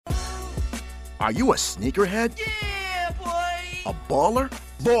Are you a sneakerhead? Yeah, boy! A baller?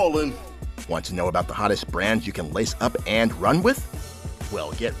 Ballin'. Want to know about the hottest brands you can lace up and run with?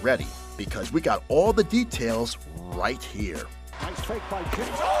 Well, get ready, because we got all the details right here. Nice fake by James.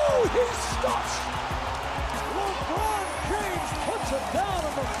 Oh, he stops! LeBron James puts it down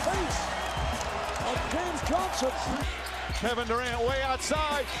in the face of James Johnson. Kevin Durant way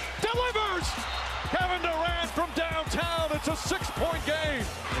outside, delivers! Kevin Durant from downtown, it's a 6-point game.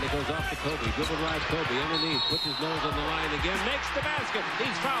 And it goes off to Kobe, dribble drive Kobe underneath, puts his nose on the line again, makes the basket,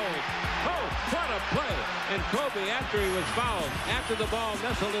 he's fouled. Oh, what a play. And Kobe, after he was fouled, after the ball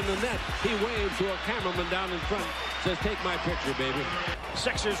nestled in the net, he waved to a cameraman down in front, says, take my picture, baby.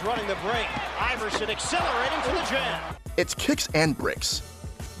 Sixers running the break. Iverson accelerating for the jam. It's Kicks and Bricks,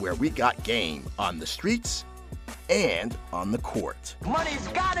 where we got game on the streets and on the court. Money's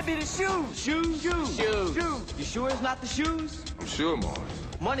gotta be the shoes. Shoes. You sure it's not the shoes? I'm sure, Mars.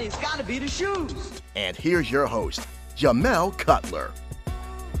 Money's gotta be the shoes. And here's your host, Jamel Cutler.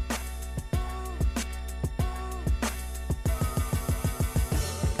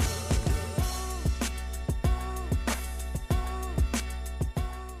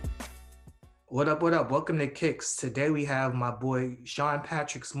 What up? Welcome to Kicks. Today we have my boy Sean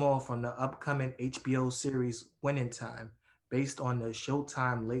Patrick Small from the upcoming HBO series Winning Time, based on the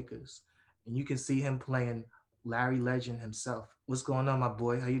Showtime Lakers. And you can see him playing Larry Legend himself. What's going on, my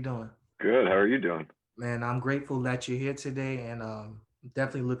boy? How you doing? Good. How are you doing? Man, I'm grateful that you're here today, and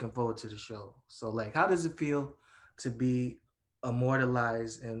definitely looking forward to the show. So, like, how does it feel to be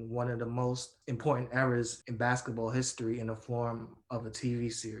immortalized in one of the most important eras in basketball history in the form of a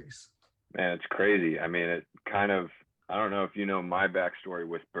TV series? Man, it's crazy. I mean, it kind of, I don't know if you know my backstory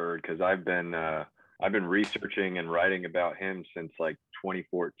with Bird, because I've been researching and writing about him since like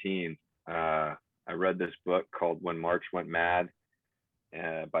 2014. I read this book called When March Went Mad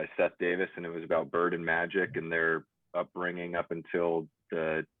by Seth Davis, and it was about Bird and Magic and their upbringing up until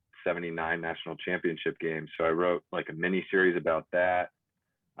the 79 national championship game. So I wrote like a mini series about that.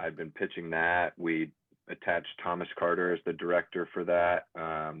 I've been pitching that. We attached Thomas Carter as the director for that.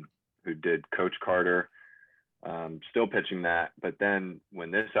 Who did Coach Carter, still pitching that. But then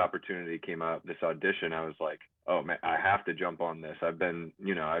when this opportunity came up, this audition, I was like, oh man, I have to jump on this. I've been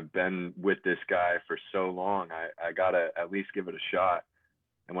with this guy for so long. I gotta at least give it a shot.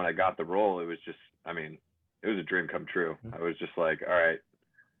 And when I got the role, it was just, I mean, it was a dream come true. I was just like, all right,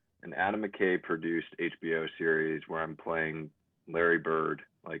 an Adam McKay produced HBO series where I'm playing Larry Bird,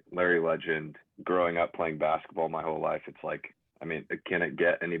 like Larry Legend, growing up playing basketball my whole life. It's like, I mean, can it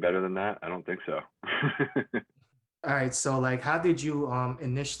get any better than that? I don't think so. All right, so like, how did you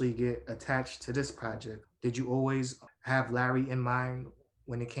initially get attached to this project? Did you always have Larry in mind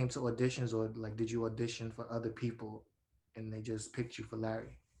when it came to auditions, or like, did you audition for other people and they just picked you for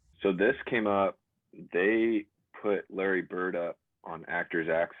Larry? So this came up, they put Larry Bird up on Actors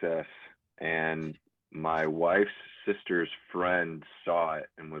Access, and my wife's sister's friend saw it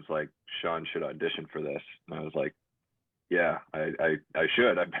and was like, Sean should audition for this. And I was like, yeah, I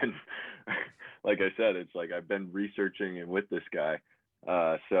should. I've been, like I said, it's like I've been researching and with this guy.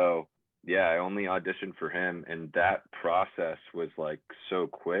 So yeah, I only auditioned for him, and that process was like so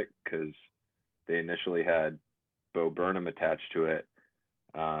quick because they initially had Bo Burnham attached to it,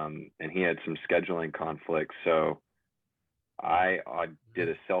 and he had some scheduling conflicts. So I did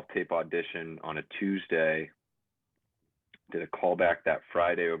a self-tape audition on a Tuesday, did a callback that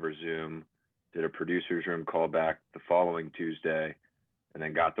Friday over Zoom, did a producer's room callback the following Tuesday, and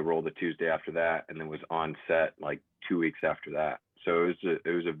then got the role the Tuesday after that, and then was on set like 2 weeks after that. So it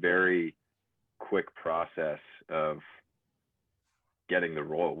was a very quick process of getting the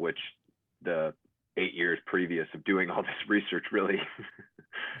role, which the 8 years previous of doing all this research really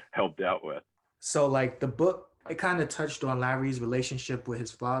helped out with. So like the book, it kind of touched on Larry's relationship with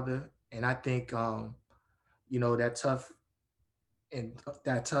his father, and I think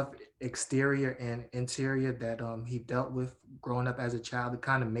that tough exterior and interior that he dealt with growing up as a child, it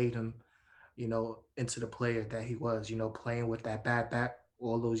kind of made him, into the player that he was, playing with that bad back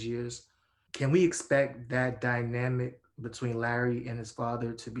all those years. Can we expect that dynamic between Larry and his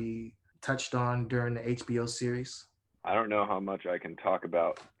father to be touched on during the HBO series? I don't know how much I can talk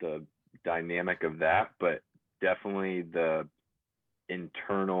about the dynamic of that, but definitely the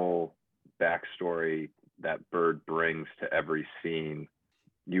internal backstory that Bird brings to every scene.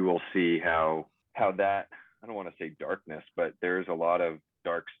 You will see how that, I don't want to say darkness, but there's a lot of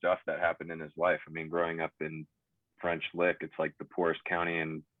dark stuff that happened in his life. I mean, growing up in French Lick, it's like the poorest county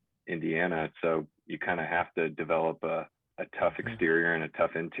in Indiana. So you kind of have to develop a tough exterior and a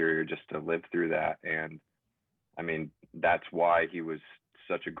tough interior just to live through that. And I mean, that's why he was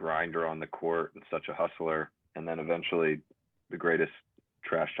such a grinder on the court and such a hustler, and then eventually the greatest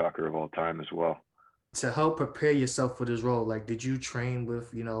trash talker of all time as well. To help prepare yourself for this role, like, did you train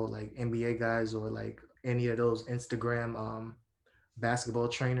with, like NBA guys or like any of those Instagram basketball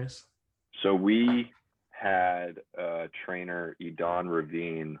trainers? So we had a trainer, Edon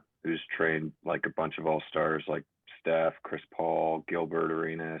Ravine, who's trained like a bunch of all-stars like Steph, Chris Paul, Gilbert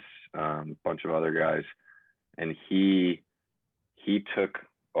Arenas, a bunch of other guys. And he took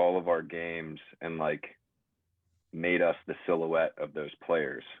all of our games and like made us the silhouette of those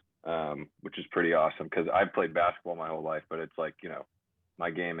players, which is pretty awesome because I've played basketball my whole life, but it's like,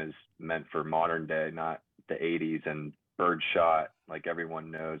 my game is meant for modern day, not the 80s. And Bird shot, like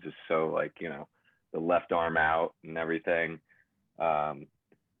everyone knows, is so like, the left arm out and everything. So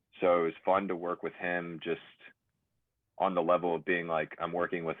it was fun to work with him just on the level of being like, I'm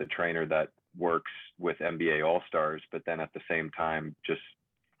working with a trainer that works with NBA All-Stars, but then at the same time, just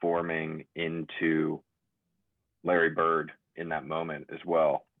forming into Larry Bird in that moment as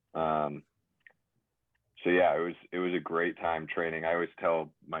well. So yeah, it was a great time training. I always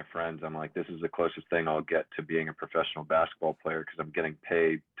tell my friends, I'm like, this is the closest thing I'll get to being a professional basketball player because I'm getting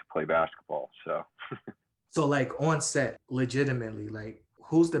paid to play basketball. So, so like on set, legitimately, like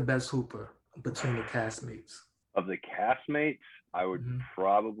who's the best hooper between the castmates? Of the castmates, I would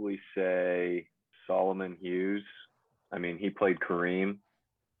probably say Solomon Hughes. I mean, he played Kareem.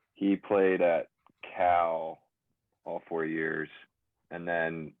 He played at Cal all 4 years, and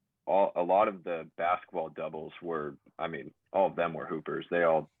then a lot of the basketball doubles were, I mean, all of them were hoopers. They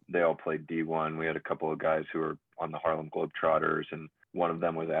all played D1. We had a couple of guys who were on the Harlem Globetrotters, and one of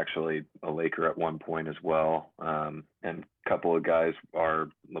them was actually a Laker at one point as well. And a couple of guys are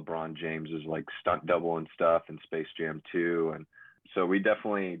LeBron James's like stunt double and stuff in Space Jam 2. And so we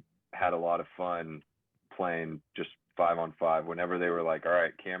definitely had a lot of fun playing just 5-on-5. Whenever they were like, all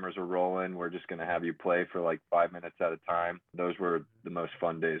right, cameras are rolling, we're just going to have you play for like 5 minutes at a time. Those were the most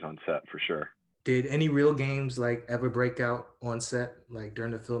fun days on set for sure. Did any real games like ever break out on set, like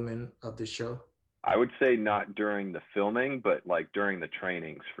during the filming of the show? I would say not during the filming, but like during the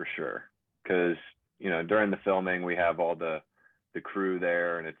trainings for sure. Because, during the filming, we have all the crew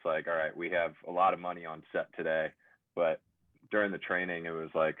there, and it's like, all right, we have a lot of money on set today. But during the training, it was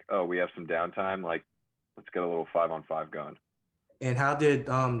like, oh, we have some downtime. Like, let's get a little 5-on-5 going. And how did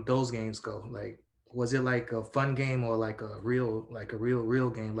those games go? Like, was it like a fun game or like a real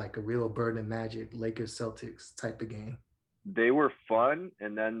game, like a real Bird and Magic, Lakers Celtics type of game? They were fun,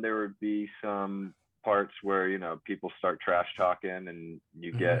 and then there would be some parts where people start trash talking and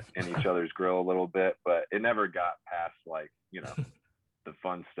you get in each other's grill a little bit, but it never got past like the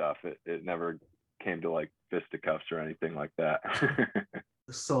fun stuff. It never came to like fisticuffs or anything like that.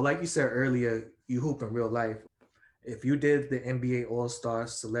 So like you said earlier, you hoop in real life. If you did the NBA All-Star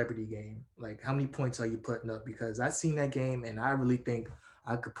Celebrity Game, like how many points are you putting up? Because I've seen that game and I really think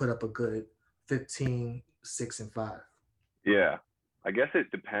I could put up a good 15, 6, and 5. Yeah, I guess it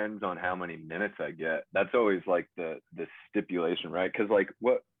depends on how many minutes I get. That's always like the stipulation, right? Because like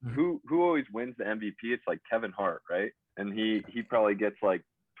who always wins the MVP? It's like Kevin Hart, right? And he probably gets like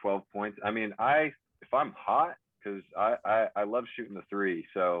 12 points. I mean, if I'm hot, because I love shooting the three,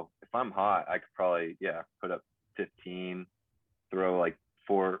 so if I'm hot, I could probably put up 15, throw like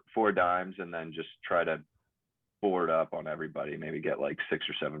four dimes, and then just try to board up on everybody. Maybe get like 6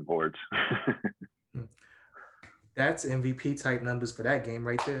 or 7 boards. That's MVP type numbers for that game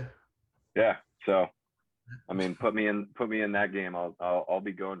right there. Yeah. So, I mean, put me in that game. I'll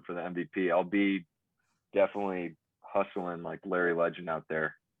be going for the MVP. I'll be definitely hustling like Larry Legend out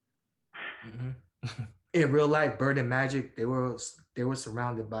there. In real life, Bird and Magic, they were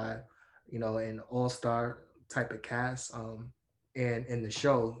surrounded by, an all-star type of cast. And in the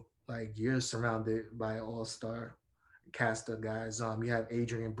show, like you're surrounded by an all-star cast of guys. You have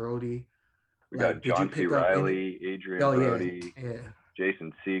Adrian Brody. We got John C. Reilly, Adrian Brody,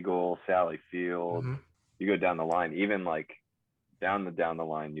 Jason Segel, Sally Field. You go down the line, even like down the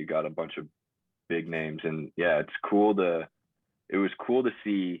line, you got a bunch of big names. And yeah, it was cool to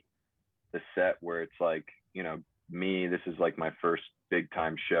see the set where it's like, me, this is like my first big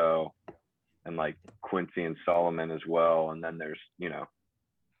time show, and like Quincy and Solomon as well. And then there's,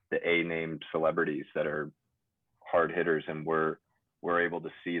 the A-name celebrities that are hard hitters, and we're able to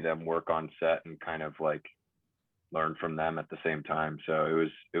see them work on set and kind of like learn from them at the same time. So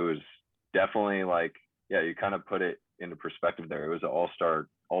it was definitely like, yeah, you kind of put it into perspective there. It was an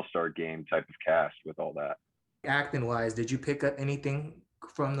all-star game type of cast with all that. Acting wise, did you pick up anything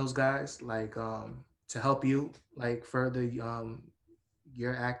from those guys, like to help you like further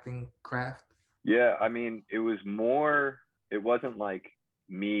your acting craft? Yeah, I mean, it wasn't like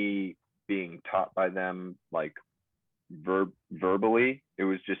me being taught by them, like verbally. It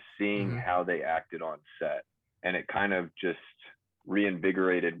was just seeing how they acted on set, and it kind of just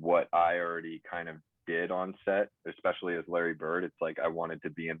reinvigorated what I already kind of did on set, especially as Larry Bird. It's like I wanted to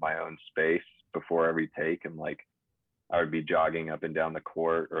be in my own space before every take, and like I would be jogging up and down the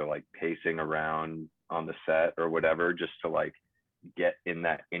court or like pacing around on the set or whatever, just to like get in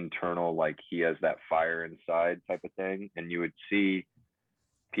that internal, like he has that fire inside type of thing. And you would see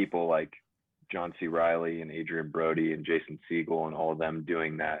people like John C. Reilly and Adrian Brody and Jason Segel and all of them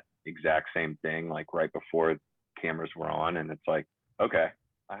doing that exact same thing, like right before cameras were on. And it's like, okay,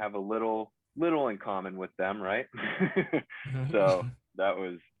 I have a little in common with them, right? So that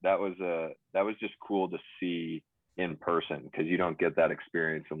was just cool to see in person, because you don't get that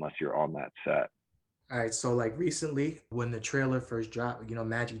experience unless you're on that set. All right, so like recently when the trailer first dropped,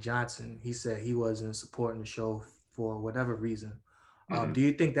 Magic Johnson, he said he wasn't supporting the show for whatever reason. Do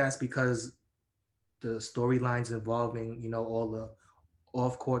you think that's because the storylines involving, all the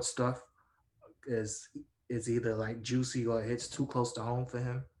off-court stuff is either like juicy or hits too close to home for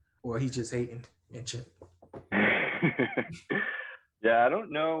him, or he's just hating and shit? Yeah, I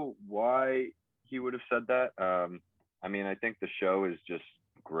don't know why he would have said that. I mean, I think the show is just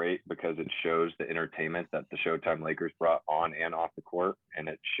great because it shows the entertainment that the Showtime Lakers brought on and off the court, and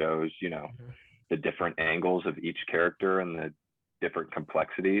it shows, the different angles of each character and the different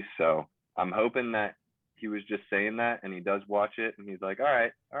complexities. So I'm hoping that he was just saying that, and he does watch it, and he's like, all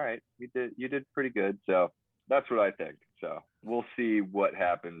right, you did pretty good. So that's what I think. So we'll see what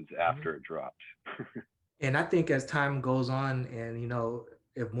happens after it drops. And I think as time goes on, and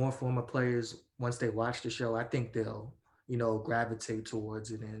if more former players, once they watch the show, I think they'll gravitate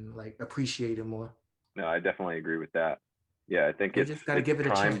towards it and like appreciate it more. No, I definitely agree with that. Yeah, I think you just got to give it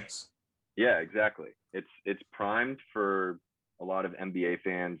primed. A chance. Yeah, exactly. It's primed for a lot of NBA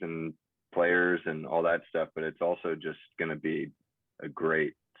fans and players and all that stuff, but it's also just going to be a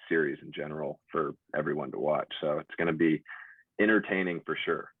great series in general for everyone to watch. So it's going to be entertaining for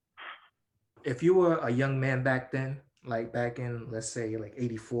sure. If you were a young man back then, like back in, let's say like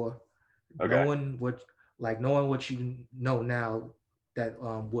 84, knowing what you know now, that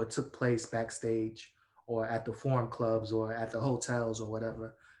what took place backstage or at the forum clubs or at the hotels or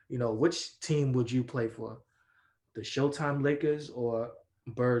whatever, which team would you play for? The Showtime Lakers or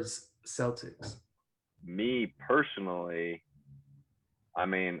Bird's Celtics? Me personally, I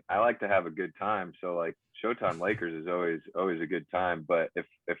mean, I like to have a good time. So like Showtime Lakers is always a good time. But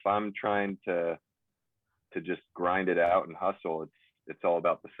if I'm trying to just grind it out and hustle, it's all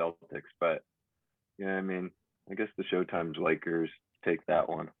about the Celtics. But yeah, I mean, I guess the Showtime's Lakers take that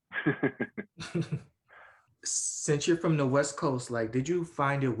one. Since you're from the West Coast, like, did you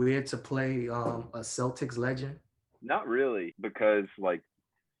find it weird to play a Celtics legend? Not really, because like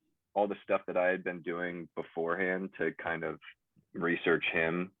all the stuff that I had been doing beforehand to kind of research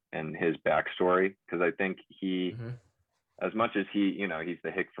him and his backstory, because I think he, as much as he, he's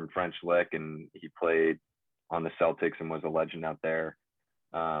the hick from French Lick and he played on the Celtics and was a legend out there.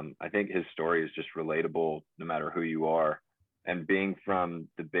 I think his story is just relatable no matter who you are. And being from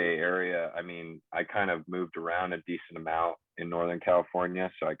the Bay Area, I mean, I kind of moved around a decent amount in Northern California.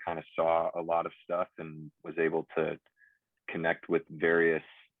 So I kind of saw a lot of stuff and was able to connect with various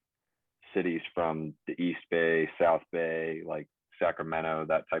cities from the East Bay, South Bay, like Sacramento,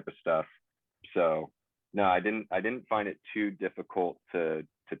 that type of stuff. So no, I didn't find it too difficult to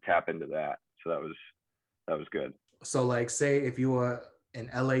tap into that. So that was good. So like, say if you were an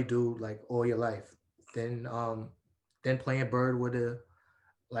LA dude like all your life, then playing Bird would have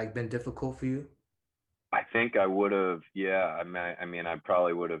like been difficult for you? I think I would have, yeah. I mean, I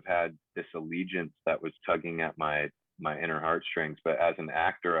probably would have had this allegiance that was tugging at my inner heartstrings. But as an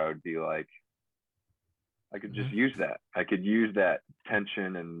actor, I would be like, I could just use that. I could use that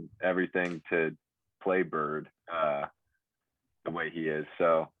tension and everything to play Bird the way he is.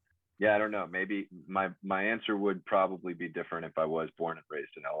 So yeah, I don't know. Maybe my answer would probably be different if I was born and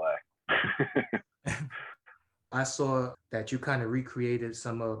raised in LA. I saw that you kind of recreated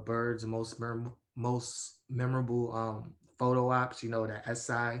some of Bird's most memorable photo ops, that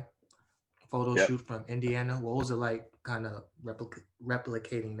SI photo shoot from Indiana. What was it like kind of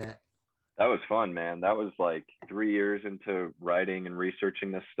replicating that? That was fun, man. That was like 3 years into writing and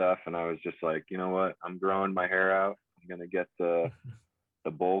researching this stuff. And I was just like, you know what? I'm growing my hair out. I'm going to get the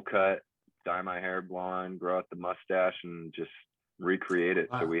bowl cut, dye my hair blonde, grow out the mustache, and just recreate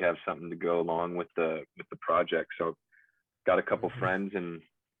it. Wow. So we have something to go along with the project. So got a couple friends and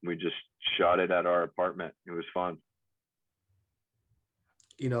we just shot it at our apartment. It was fun.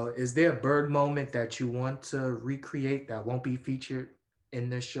 Is there a Bird moment that you want to recreate that won't be featured in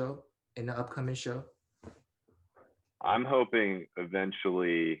this show, in the upcoming show? I'm hoping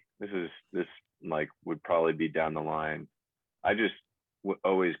eventually this like would probably be down the line. I just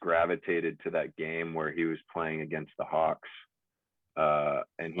always gravitated to that game where he was playing against the Hawks.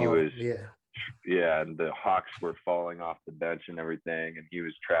 And he was and the Hawks were falling off the bench and everything, and he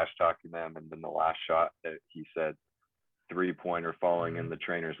was trash talking them, and then the last shot that he said 3-pointer falling in the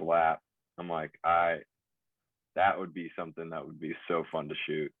trainer's lap. I'm like, that would be something that would be so fun to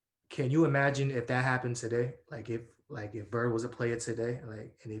shoot. Can you imagine if that happened today? Like if Bird was a player today,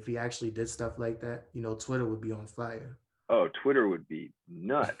 and if he actually did stuff like that, Twitter would be on fire. Oh, Twitter would be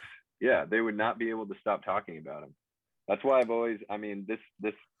nuts. Yeah, they would not be able to stop talking about him. That's why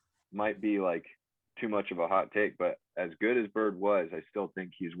this might be like too much of a hot take, but as good as Bird was, I still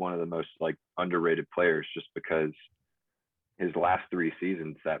think he's one of the most like underrated players, just because his last 3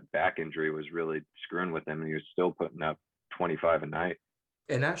 seasons, that back injury was really screwing with him, and he was still putting up 25 a night.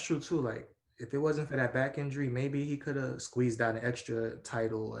 And that's true too. Like, if it wasn't for that back injury, maybe he could have squeezed out an extra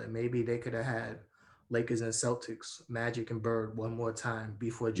title, and maybe they could have had Lakers and Celtics, Magic and Bird one more time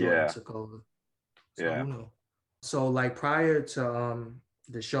before Jordan took over. So who knows? So like prior to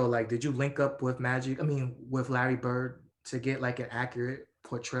the show, like, did you link up with with Larry Bird to get like an accurate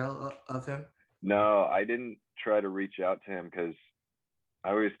portrayal of him? No, I didn't try to reach out to him, because I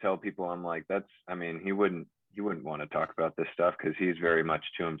always tell people, I'm like, he wouldn't want to talk about this stuff, because he's very much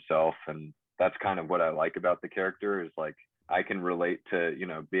to himself, and that's kind of what I like about the character, is like I can relate to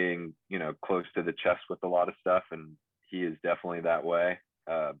being close to the chest with a lot of stuff, and he is definitely that way,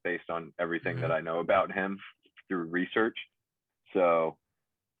 based on everything that I know about him through research. So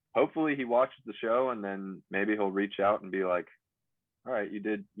hopefully he watches the show, and then maybe he'll reach out and be like, all right, you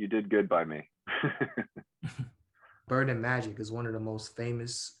did good by me. Bird and Magic is one of the most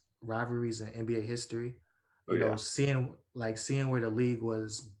famous rivalries in NBA history. Seeing where the league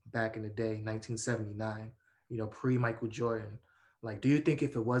was back in the day, 1979, pre Michael Jordan. Like, do you think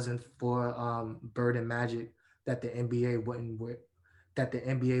if it wasn't for Bird and Magic, that the NBA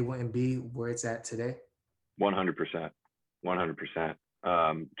wouldn't be where it's at today? 100%.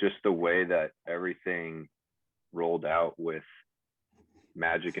 Just the way that everything rolled out with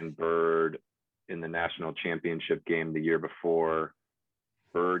Magic and Bird in the national championship game the year before,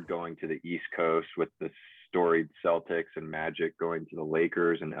 Bird going to the East Coast with the storied Celtics, and Magic going to the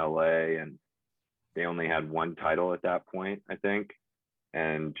Lakers in LA, and they only had one title at that point, I think.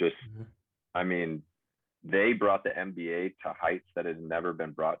 And just, they brought the NBA to heights that it had never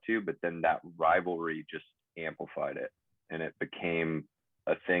been brought to, but then that rivalry just amplified it, and it became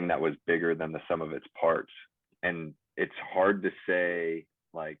a thing that was bigger than the sum of its parts. And it's hard to say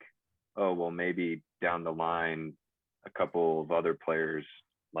like, oh, well, maybe down the line a couple of other players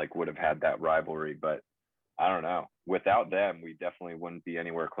like would have had that rivalry, but I don't know. Without them, we definitely wouldn't be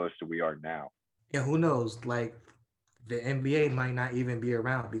anywhere close to we are now. Yeah, who knows? Like, the NBA might not even be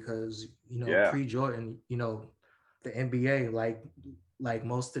around, because pre-Jordan, the NBA, like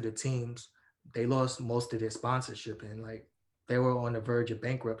most of the teams, they lost most of their sponsorship, and like they were on the verge of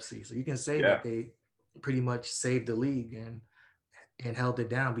bankruptcy. So you can say that they pretty much saved the league and held it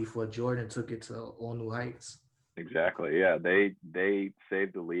down before Jordan took it to all new heights. Exactly. Yeah, they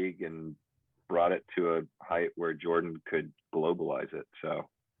saved the league and brought it to a height where Jordan could globalize it. So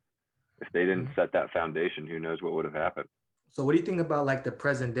if they didn't set that foundation, who knows what would have happened. So what do you think about like the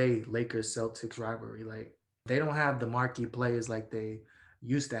present day Lakers Celtics rivalry? Like, they don't have the marquee players like they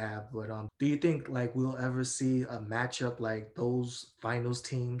used to have, but do you think like we'll ever see a matchup like those finals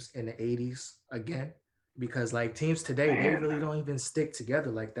teams in the 80s again? Because like teams today, they really don't even stick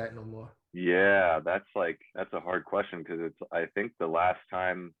together like that no more. Yeah, that's a hard question, because I think the last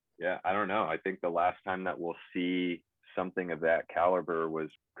time, I don't know. I think the last time that we'll see something of that caliber was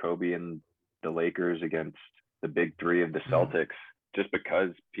Kobe and the Lakers against the big three of the Celtics, just because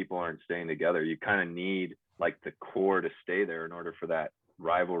people aren't staying together. You kind of need like the core to stay there in order for that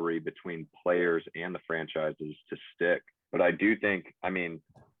rivalry between players and the franchises to stick. But I do think,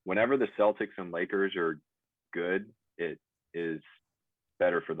 whenever the Celtics and Lakers are good, it is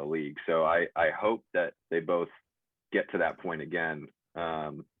better for the league. So I hope that they both get to that point again.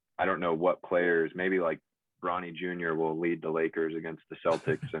 I don't know what players, maybe like Bronny Jr. will lead the Lakers against the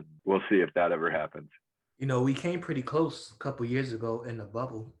Celtics, and we'll see if that ever happens. We came pretty close a couple years ago in the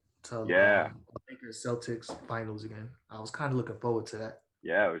bubble to Lakers Celtics finals again. I was kind of looking forward to that.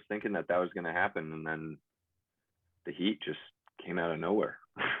 Yeah, I was thinking that was going to happen, and then the Heat just came out of nowhere.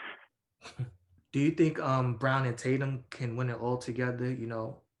 Do you think Brown and Tatum can win it all together,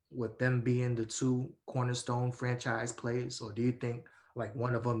 with them being the two cornerstone franchise players? Or do you think like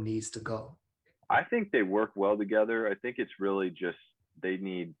one of them needs to go? I think they work well together. I think it's really just they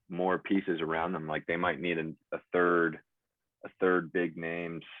need more pieces around them. Like they might need a third big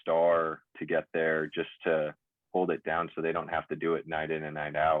name star to get there just to hold it down so they don't have to do it night in and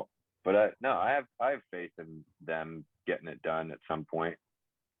night out. But no, I have faith in them getting it done at some point.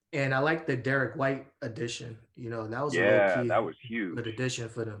 And I like the Derek White addition. That was a Yeah, low-key that was huge. good addition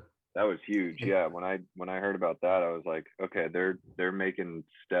for them. That was huge. Yeah, when I heard about that, I was like, okay, they're making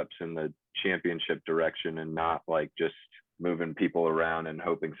steps in the championship direction and not like just moving people around and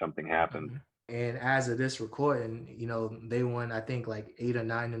hoping something happens. And as of this recording, they won, I think, like 8 or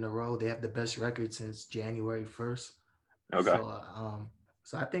 9 in a row. They have the best record since January 1st. Okay.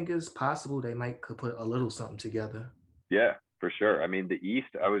 So I think it's possible they could put a little something together. Yeah, for sure. I mean, the East,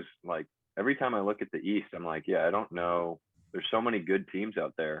 I was like, every time I look at the East, I'm like, yeah, I don't know. There's so many good teams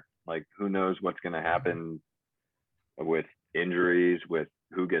out there. Like, who knows what's going to happen with injuries, with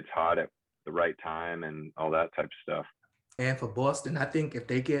who gets hot at the right time and all that type of stuff. And for Boston, I think if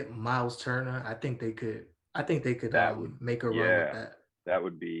they get Miles Turner, I think they could make a run with that. That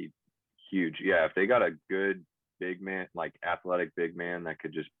would be huge. Yeah, if they got a good big man, like athletic big man that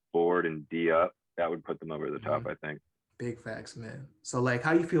could just board and D up, that would put them over the top, I think. Big facts, man. So, like,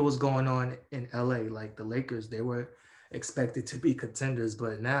 how you feel what's going on in LA? Like, the Lakers, they were expected to be contenders,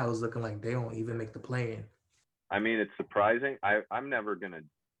 but now it's looking like they don't even make the play-in. I mean, it's surprising. I'm never going to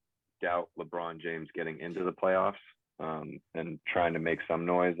doubt LeBron James getting into the playoffs and trying to make some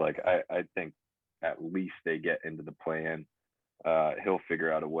noise. Like, I think at least they get into the play-in. He'll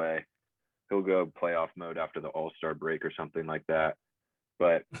figure out a way. He'll go playoff mode after the All-Star break or something like that.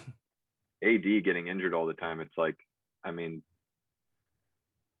 But AD getting injured all the time, it's like, I mean,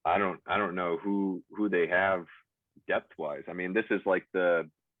 I don't know who they have depth-wise. I mean, this is like that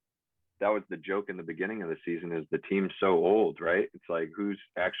was the joke in the beginning of the season, is the team's so old, right? It's like, who's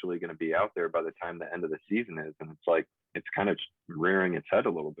actually going to be out there by the time the end of the season is? And it's like, it's kind of rearing its head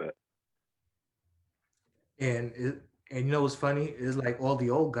a little bit. And what's funny is, like, all the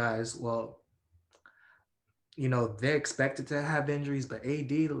old guys, well, they're expected to have injuries, but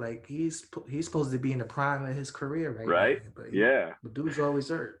AD, like, he's supposed to be in the prime of his career right now, but yeah, the dude's always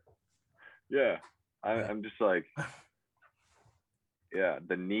hurt. Yeah, I'm just like, yeah,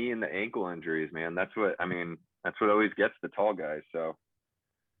 the knee and the ankle injuries, man. That's what always gets the tall guys. So,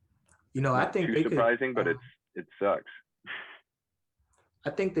 I think too they surprising, but it sucks. I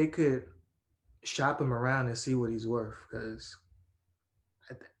think they could shop him around and see what he's worth, because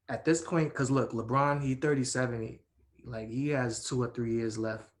at this point, because look, LeBron, he's 37, he has 2 or 3 years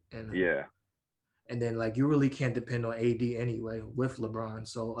left, and yeah, and then, like, you really can't depend on AD anyway with LeBron.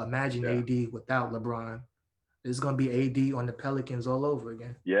 So imagine AD without LeBron. There's gonna be AD on the Pelicans all over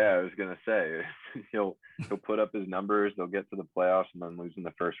again. Yeah, I was gonna say he'll put up his numbers. They'll get to the playoffs and then lose in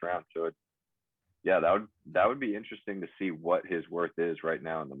the first round. So that would be interesting to see what his worth is right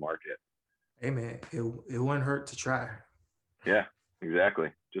now in the market. Hey man, it wouldn't hurt to try. Yeah,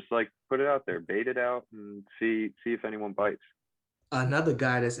 exactly. Just like put it out there, bait it out, and see if anyone bites. Another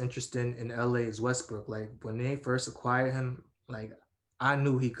guy that's interesting in LA is Westbrook. Like, when they first acquired him, like, I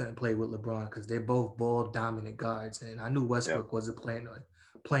knew he couldn't play with LeBron because they're both ball dominant guards, and I knew Westbrook wasn't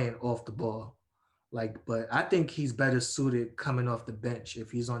playing off the ball. Like, but I think he's better suited coming off the bench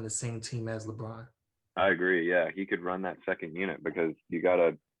if he's on the same team as LeBron. I agree. Yeah, he could run that second unit, because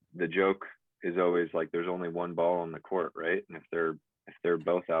the joke is always like, there's only one ball on the court, right? And if they're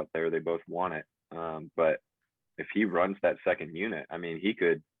both out there, they both want it. But if he runs that second unit, I mean, he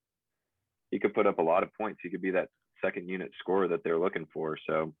could put up a lot of points. He could be that second unit scorer that they're looking for.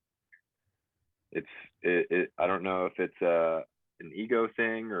 So I don't know if it's an ego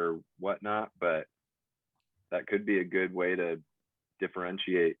thing or whatnot, but that could be a good way to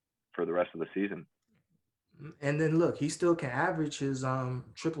differentiate for the rest of the season. And then look, he still can average his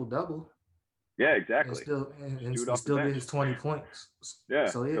triple-double. Yeah, exactly. And still get his 20 points. Yeah.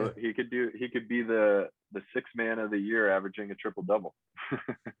 So yeah, so he could be the sixth man of the year averaging a triple-double.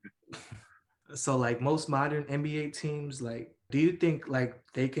 So, like, most modern NBA teams, like, do you think, like,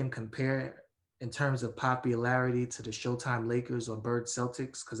 they can compare in terms of popularity to the Showtime Lakers or Bird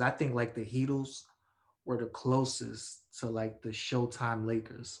Celtics? Because I think, like, the Heatles were the closest to, like, the Showtime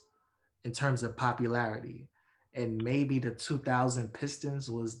Lakers in terms of popularity. And maybe the 2000 Pistons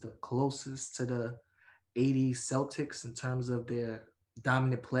was the closest to the 80 Celtics in terms of their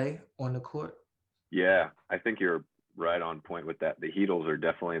dominant play on the court. Yeah, I think you're right on point with that. The Heatles are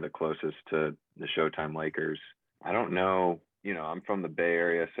definitely the closest to the Showtime Lakers. I don't know, I'm from the Bay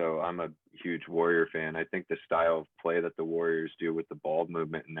Area, so I'm a huge Warrior fan. I think the style of play that the Warriors do with the ball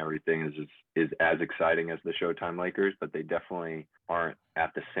movement and everything is as exciting as the Showtime Lakers, but they definitely aren't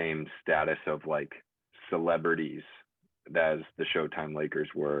at the same status of, like, celebrities as the Showtime Lakers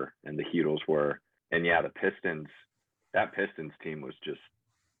were and the Heatles were. And yeah, that Pistons team was just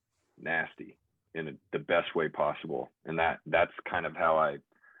nasty in the best way possible. And that's kind of how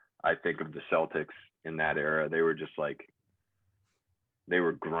I think of the Celtics in that era. They were just like, they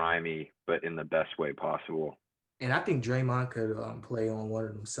were grimy, but in the best way possible. And I think Draymond could play on one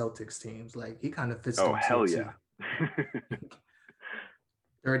of them Celtics teams. Like, he kind of fits Oh, them hell too. yeah.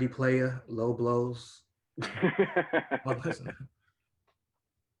 Dirty player, low blows. Well, listen,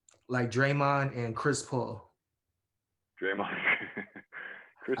 like Draymond and Chris Paul. Draymond.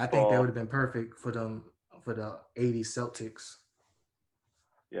 I think that would have been perfect for the 80s Celtics.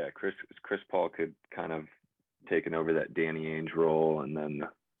 Yeah, Chris Paul could kind of taken over that Danny Ainge role, and then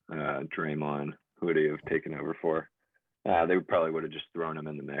Draymond, who would he have taken over for? They probably would have just thrown him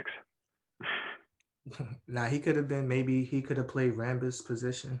in the mix. Now, he could have played Rambis'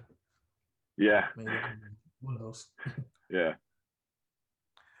 position. Yeah. Maybe, who knows? Yeah.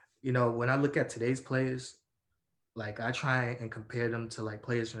 You know, when I look at today's players, like, I try and compare them to like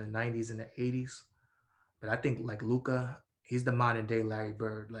players from the 90s and the 80s. But I think like Luka, he's the modern day Larry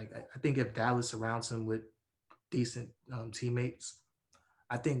Bird. Like, I think if Dallas surrounds him with decent teammates,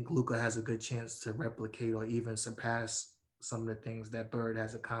 I think Luka has a good chance to replicate or even surpass some of the things that Bird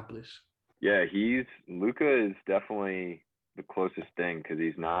has accomplished. Yeah, Luka is definitely the closest thing, because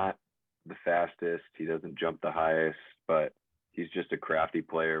he's not the fastest. He doesn't jump the highest, but he's just a crafty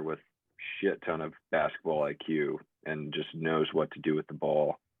player with shit ton of basketball IQ and just knows what to do with the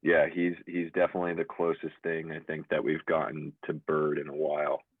ball. Yeah, he's definitely the closest thing I think that we've gotten to Bird in a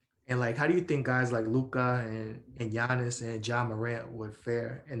while. And like, how do you think guys like Luka and Giannis and Ja Morant would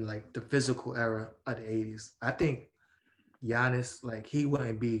fare in like the physical era of the 80s? I think Giannis, like, he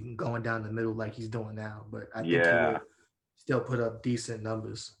wouldn't be going down the middle like he's doing now, but I think he would still put up decent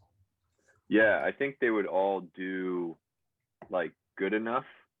numbers. Yeah, I think they would all do like good enough,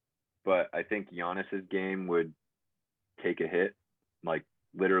 but I think Giannis's game would take a hit, like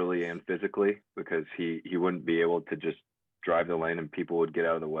literally and physically, because he wouldn't be able to just drive the lane and people would get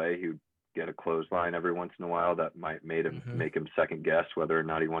out of the way. He would get a clothesline every once in a while that might make him second guess whether or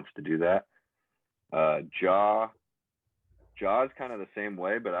not he wants to do that. Ja's kind of the same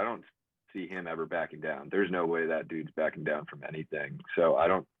way, but I don't see him ever backing down. There's no way that dude's backing down from anything. So I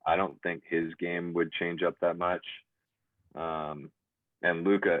don't think his game would change up that much. And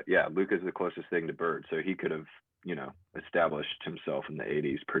Luka's the closest thing to Bird, so he could have, established himself in the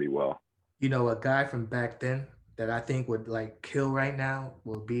 80s pretty well. You know, a guy from back then that I think would like kill right now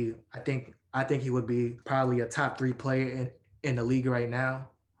would be, I think he would be probably a top 3 player in the league right now,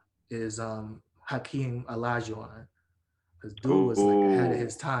 is Hakeem Olajuwon. Because dude was like ahead of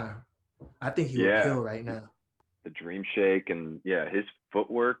his time. I think he would kill right now. The dream shake, and his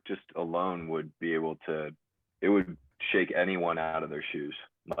footwork just alone would be able to, it would shake anyone out of their shoes.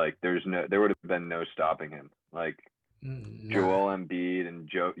 Like, there would have been no stopping him. Like, Joel Embiid and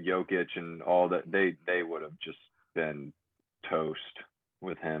Jokic and all that, they would have just been toast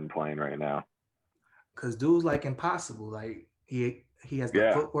with him playing right now. Because dude's like impossible. Like, he has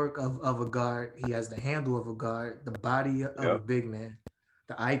the footwork of a guard. He has the handle of a guard, the body of a big man,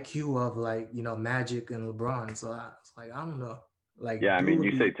 the IQ of Magic and LeBron. So it's like, I don't know. Like, I mean,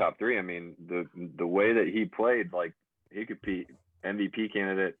 you say top 3. I mean, the way that he played, like, he could be MVP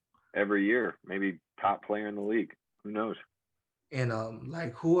candidate every year, maybe top player in the league. Who knows? And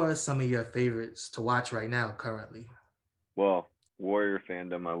like, who are some of your favorites to watch right now currently? Well, Warrior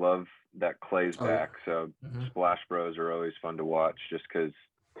fandom. I love that Clay's back. So Splash Bros are always fun to watch, just because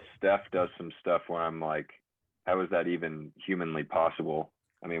Steph does some stuff where I'm like, how is that even humanly possible?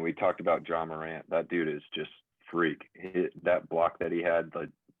 I mean, we talked about Ja Morant. That dude is just freak. That block that he had, like,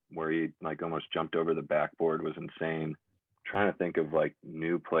 where he like almost jumped over the backboard, was insane. I'm trying to think of like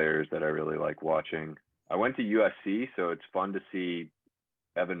new players that I really like watching. I went to USC, so it's fun to see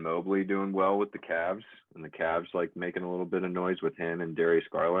Evan Mobley doing well with the Cavs, and the Cavs like making a little bit of noise with him and Darius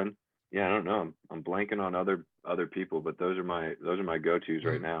Garland. Yeah, I don't know. I'm blanking on other people, but those are my go-tos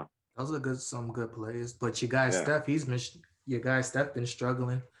right now. Those are some good players. But your guy Steph, Steph been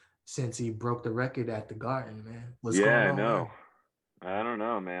struggling since he broke the record at the Garden, man. What's going on? No. I don't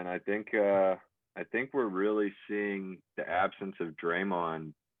know, man. I think we're really seeing the absence of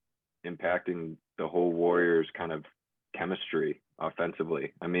Draymond impacting the whole Warriors kind of chemistry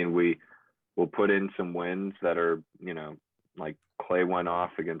offensively. I mean, we'll put in some wins that are, like Clay went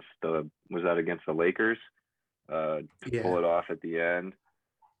off against the Lakers to pull it off at the end.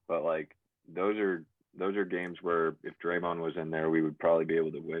 But like, those are games where if Draymond was in there, we would probably be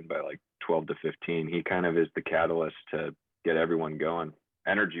able to win by like 12 to 15. He kind of is the catalyst to get everyone going,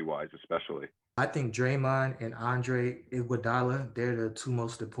 energy-wise especially. I think Draymond and Andre Iguodala, they're the two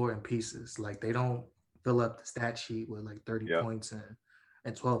most important pieces. Like they don't fill up the stat sheet with like 30 Yep. points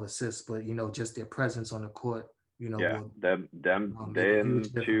and 12 assists, but just their presence on the court, Yeah, will them make a them huge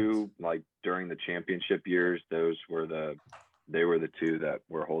difference. two, like during the championship years, they were the two that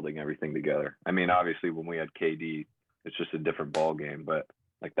were holding everything together. I mean, obviously when we had KD, it's just a different ball game, but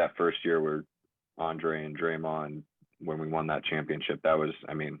like that first year where Andre and Draymond, when we won that championship, that was,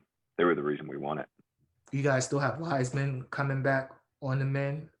 I mean, they were the reason we won it. You guys still have Wiseman coming back on the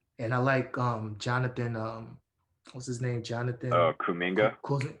men, and I like Jonathan. What's his name? Jonathan. Kuminga.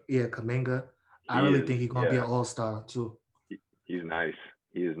 Yeah, Kuminga. I really think he's gonna be an all-star too. He's nice.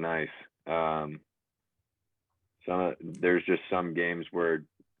 He is nice. There's just some games where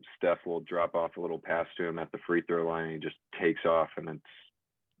Steph will drop off a little pass to him at the free throw line and he just takes off, and it's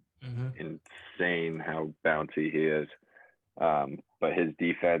insane how bouncy he is. But his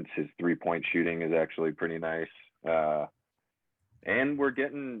defense, his 3-point shooting is actually pretty nice. And we're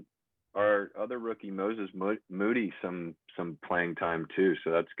getting our other rookie, Moses Moody, some playing time too, so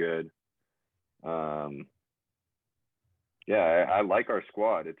that's good. Yeah, I like our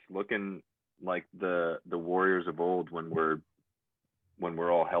squad. It's looking like the Warriors of old when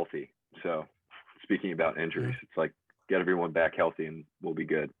we're all healthy. So speaking about injuries, it's like get everyone back healthy and we'll be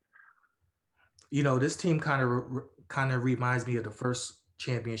good. This team kind of reminds me of the first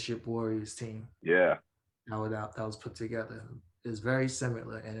championship Warriors team. Yeah, that was put together. It's very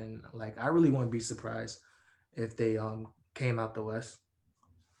similar, and like I really wouldn't be surprised if they came out the West.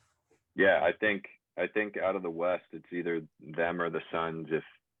 Yeah, I think out of the West, it's either them or the Suns if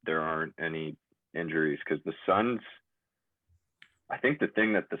there aren't any injuries, because the Suns, I think the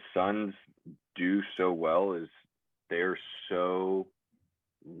thing that the Suns do so well is they're so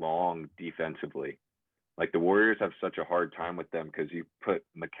long defensively. Like the Warriors have such a hard time with them because you put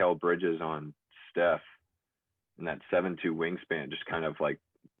Mikal Bridges on Steph, and that 7'2" wingspan just kind of like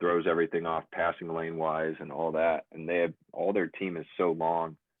throws everything off passing lane wise and all that. And they have all their team is so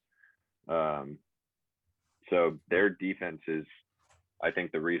long. So their defense is, I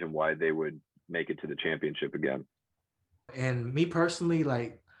think, the reason why they would make it to the championship again. And me personally,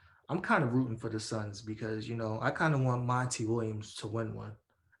 like, I'm kind of rooting for the Suns because, I kind of want Monty Williams to win one.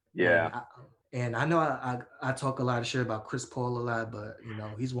 Yeah. And I know I talk a lot of shit about Chris Paul a lot, but,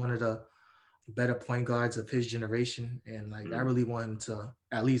 he's one of the better point guards of his generation. And, like, I really want him to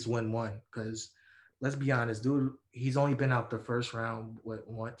at least win one because, let's be honest, dude, he's only been out the first round,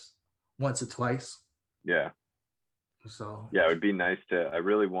 once or twice. Yeah. So yeah, it would be nice I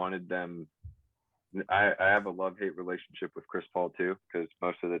really wanted them. I have a love-hate relationship with Chris Paul too, because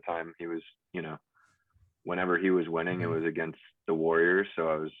most of the time he was, whenever he was winning, it was against the Warriors, so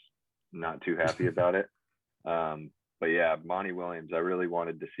I was not too happy about it. But yeah, Monty Williams, I really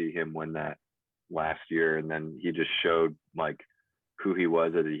wanted to see him win that last year, and then he just showed like who he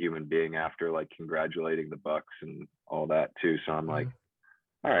was as a human being after like congratulating the Bucks and all that too. So I'm like,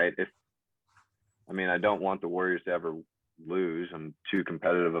 all right, I don't want the Warriors to ever lose. I'm too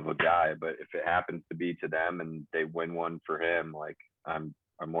competitive of a guy, but if it happens to be to them and they win one for him, like I'm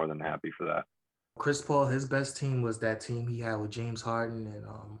more than happy for that. Chris Paul, his best team was that team he had with James Harden and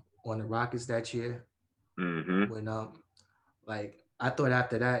on the Rockets that year. When like I thought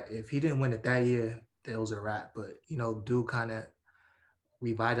after that, if he didn't win it that year, that was a wrap. But dude kind of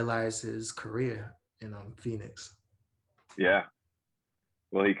revitalized his career in Phoenix. Yeah.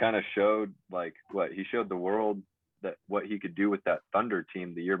 Well, he kind of showed he showed the world that what he could do with that Thunder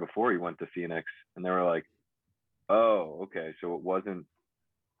team the year before he went to Phoenix, and they were like, oh, okay, so it wasn't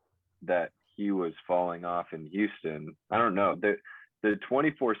that he was falling off in Houston. I don't know. The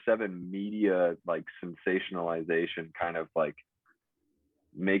 24/7 media like sensationalization kind of like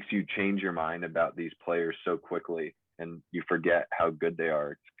makes you change your mind about these players so quickly, and you forget how good they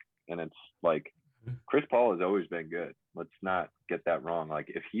are. And it's like Chris Paul has always been good. Let's not get that wrong. Like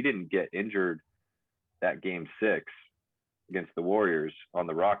if he didn't get injured that game 6 against the Warriors on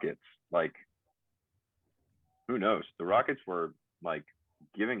the Rockets, like who knows? The Rockets were like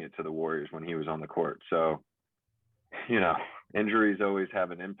giving it to the Warriors when he was on the court. So, injuries always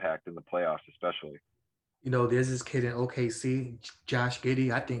have an impact in the playoffs, especially. There's this kid in OKC, Josh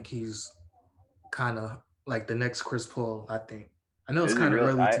Giddey. I think he's kind of like the next Chris Paul, I think. I know it's kind of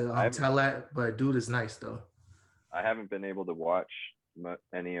early to tell that, but dude is nice though. I haven't been able to watch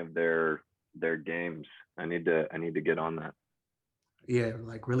any of their games. I need to get on that. Yeah,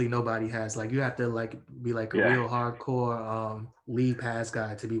 like really nobody has. Like you have to like be like a real hardcore league pass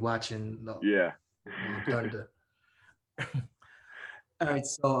guy to be watching Thunder. All right,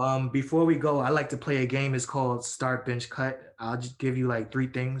 so before we go, I like to play a game. It's called Start, Bench, Cut. I'll just give you like three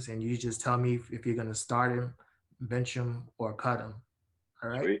things, and you just tell me if you're gonna start him, bench him, or cut him.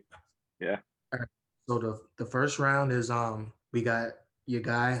 All right. Sweet. Yeah. All right. So the first round is we got your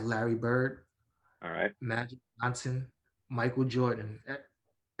guy Larry Bird, All right. Magic Johnson, Michael Jordan.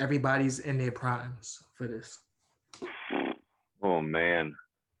 Everybody's in their primes for this. Oh man.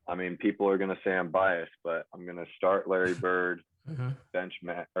 I mean, people are gonna say I'm biased, but I'm gonna start Larry Bird, bench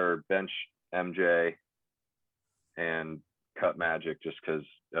MJ, and cut Magic just because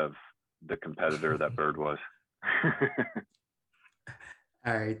of the competitor that Bird was.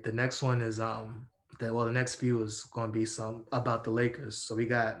 All right, the next one is the next few is going to be some about the Lakers. So we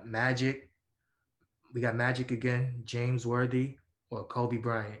got Magic again, James Worthy or Kobe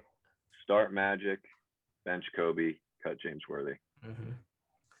Bryant. Start Magic, bench Kobe, cut James Worthy.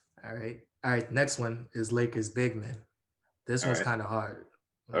 All right. Next one is Lakers big men. This one's kind of hard.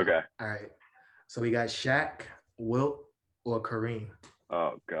 Okay. All right. So we got Shaq, Wilt, or Kareem.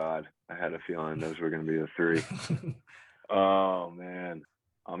 Oh God, I had a feeling those were going to be the three. Oh man,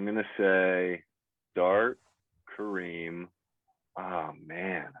 I'm gonna say start Kareem. Oh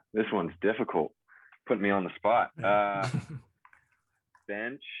man, this one's difficult. Putting me on the spot.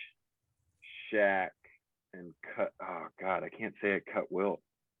 Bench Shaq and cut. Oh God, I can't say it. Cut Wilt.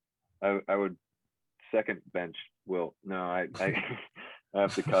 I would second bench Wilt. No, I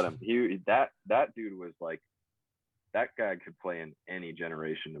have to cut him. That dude was like, that guy could play in any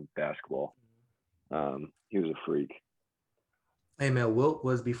generation of basketball. He was a freak. Hey man, Wilt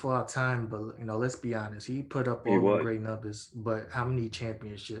was before our time, but let's be honest. He put up all the great numbers, but how many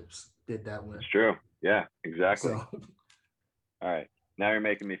championships did that win? It's true. Yeah, exactly. So. All right. Now you're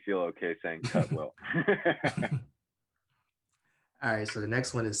making me feel okay saying cut Wilt. All right, so the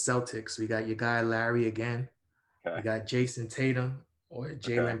next one is Celtics. We got your guy Larry again. Okay. We got Jason Tatum or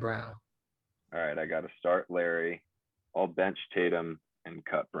Jaylen Brown. All right, I got to start Larry. I'll bench Tatum and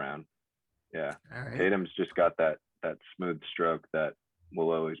cut Brown. Yeah. All right. Tatum's just got that smooth stroke that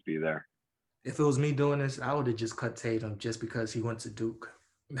will always be there. If it was me doing this, I would have just cut Tatum just because he went to Duke.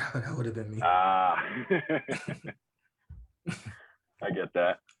 That would have been me. I get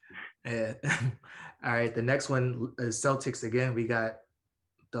that. Yeah. All right, the next one is Celtics again. We got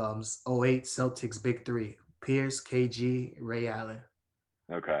the 08 Celtics Big Three: Pierce, KG, Ray Allen.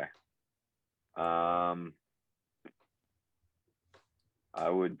 Okay. I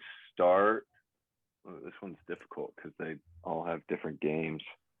would start. Oh, this one's difficult because they all have different games.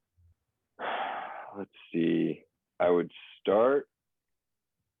 Let's see. I would start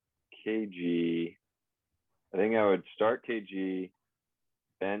KG. I think I would start KG,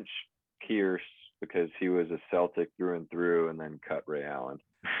 bench Pierce because he was a Celtic through and through, and then cut Ray Allen.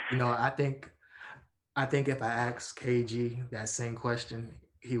 I think if I asked KG that same question,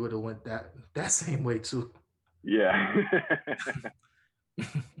 he would have went that same way too. Yeah.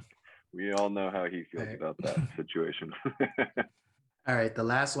 We all know how he feels about that situation. All right, the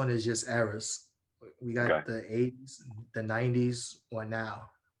last one is just eras. We got the 80s, the 90s, or now.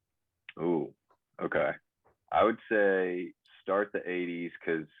 Ooh, okay. I would say start the 80s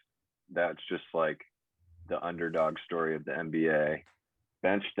because that's just like the underdog story of the NBA.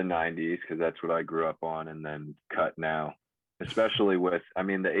 Bench the 90s because that's what I grew up on, and then cut now. Especially with, the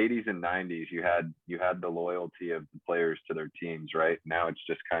 80s and 90s, you had the loyalty of the players to their teams, right? Now it's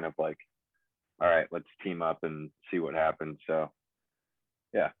just kind of like, all right, let's team up and see what happens. So,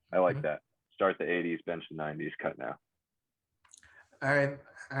 yeah, I like that. Start the 80s, bench the 90s, cut now. All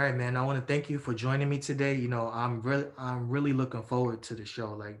right, man. I want to thank you for joining me today. I'm really looking forward to the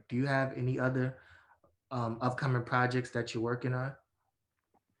show. Like, do you have any other upcoming projects that you're working on?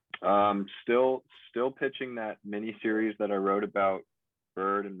 Still pitching that mini series that I wrote about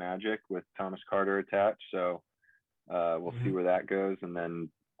Bird and Magic with Thomas Carter attached. So we'll see where that goes. And then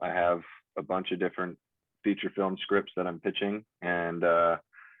I have a bunch of different feature film scripts that I'm pitching, and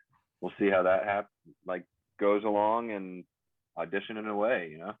we'll see how that goes along and auditioning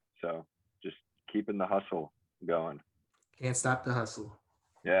away, So just keeping the hustle going. Can't stop the hustle.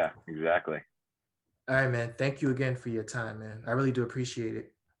 Yeah, exactly. All right, man. Thank you again for your time, man. I really do appreciate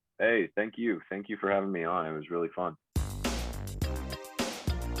it. Hey, thank you. Thank you for having me on. It was really fun.